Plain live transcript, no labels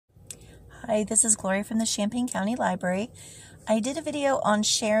Hi, this is Gloria from the Champaign County Library. I did a video on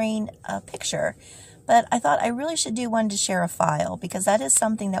sharing a picture, but I thought I really should do one to share a file because that is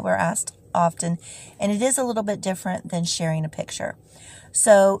something that we're asked often, and it is a little bit different than sharing a picture.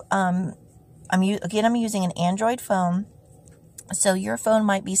 So I'm using an Android phone, so your phone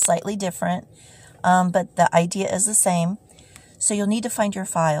might be slightly different, but the idea is the same. So you'll need to find your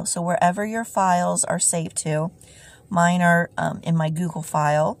file. So wherever your files are saved to, mine are in my Google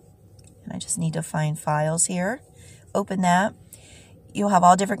file. And I just need to find files here. Open that. You'll have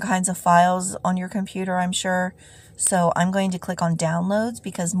all different kinds of files on your computer, I'm sure. So I'm going to click on downloads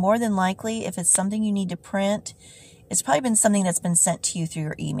because more than likely, if it's something you need to print, it's probably been something that's been sent to you through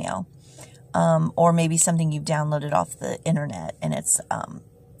your email. Or maybe something you've downloaded off the internet, and it's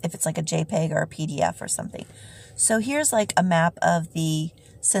if it's like a JPEG or a PDF or something. So here's like a map of the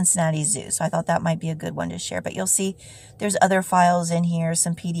Cincinnati Zoo. So I thought that might be a good one to share. But you'll see there's other files in here,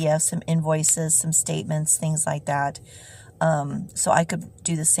 some PDFs, some invoices, some statements, things like that. So I could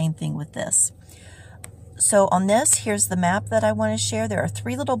do the same thing with this. So on this, here's the map that I want to share. There are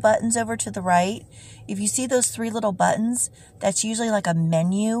 3 little buttons over to the right. If you see those 3 little buttons, that's usually like a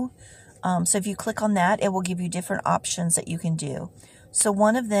menu. So if you click on that, it will give you different options that you can do. So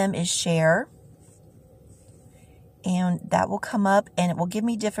one of them is share. And that will come up and it will give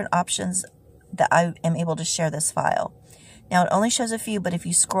me different options that I am able to share this file. Now it only shows a few, but if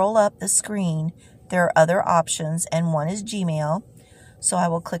you scroll up the screen, there are other options, and one is Gmail. So I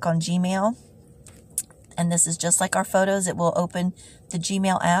will click on Gmail, and this is just like our photos. It will open the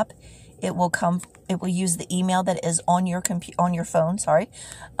Gmail app. It will use the email that is on your phone, sorry.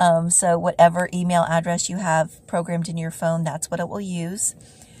 So whatever email address you have programmed in your phone, that's what it will use.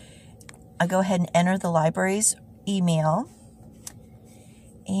 I go ahead and enter the library's email,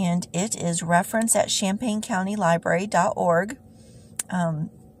 and it is reference@champaigncountylibrary.org.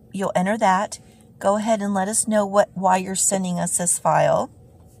 You'll enter that. Go ahead and let us know why you're sending us this file.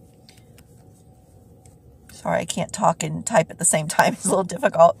 Sorry, I can't talk and type at the same time. It's a little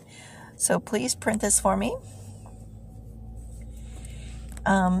difficult. So please print this for me.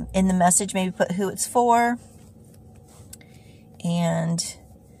 In the message, maybe put who it's for. And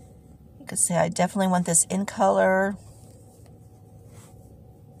you could say, I definitely want this in color.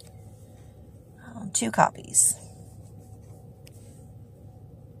 2 copies.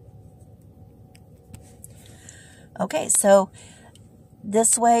 Okay, so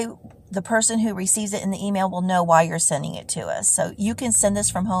this way, the person who receives it in the email will know why you're sending it to us. So you can send this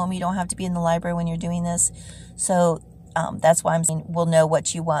from home. You don't have to be in the library when you're doing this. So that's why I'm saying we'll know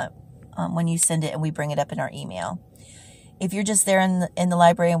what you want when you send it and we bring it up in our email. If you're just there in the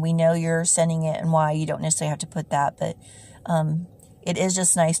library and we know you're sending it and why, you don't necessarily have to put that, but it is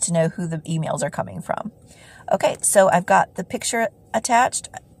just nice to know who the emails are coming from. Okay, so I've got the picture attached.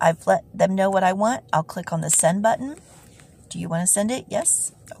 I've let them know what I want. I'll click on the send button. Do you want to send it?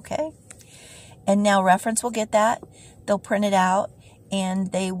 Yes. Okay. And now Reference will get that. They'll print it out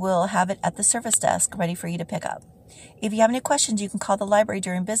and they will have it at the service desk ready for you to pick up. If you have any questions, you can call the library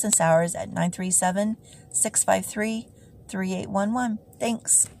during business hours at 937-653-3811.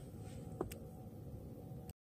 Thanks.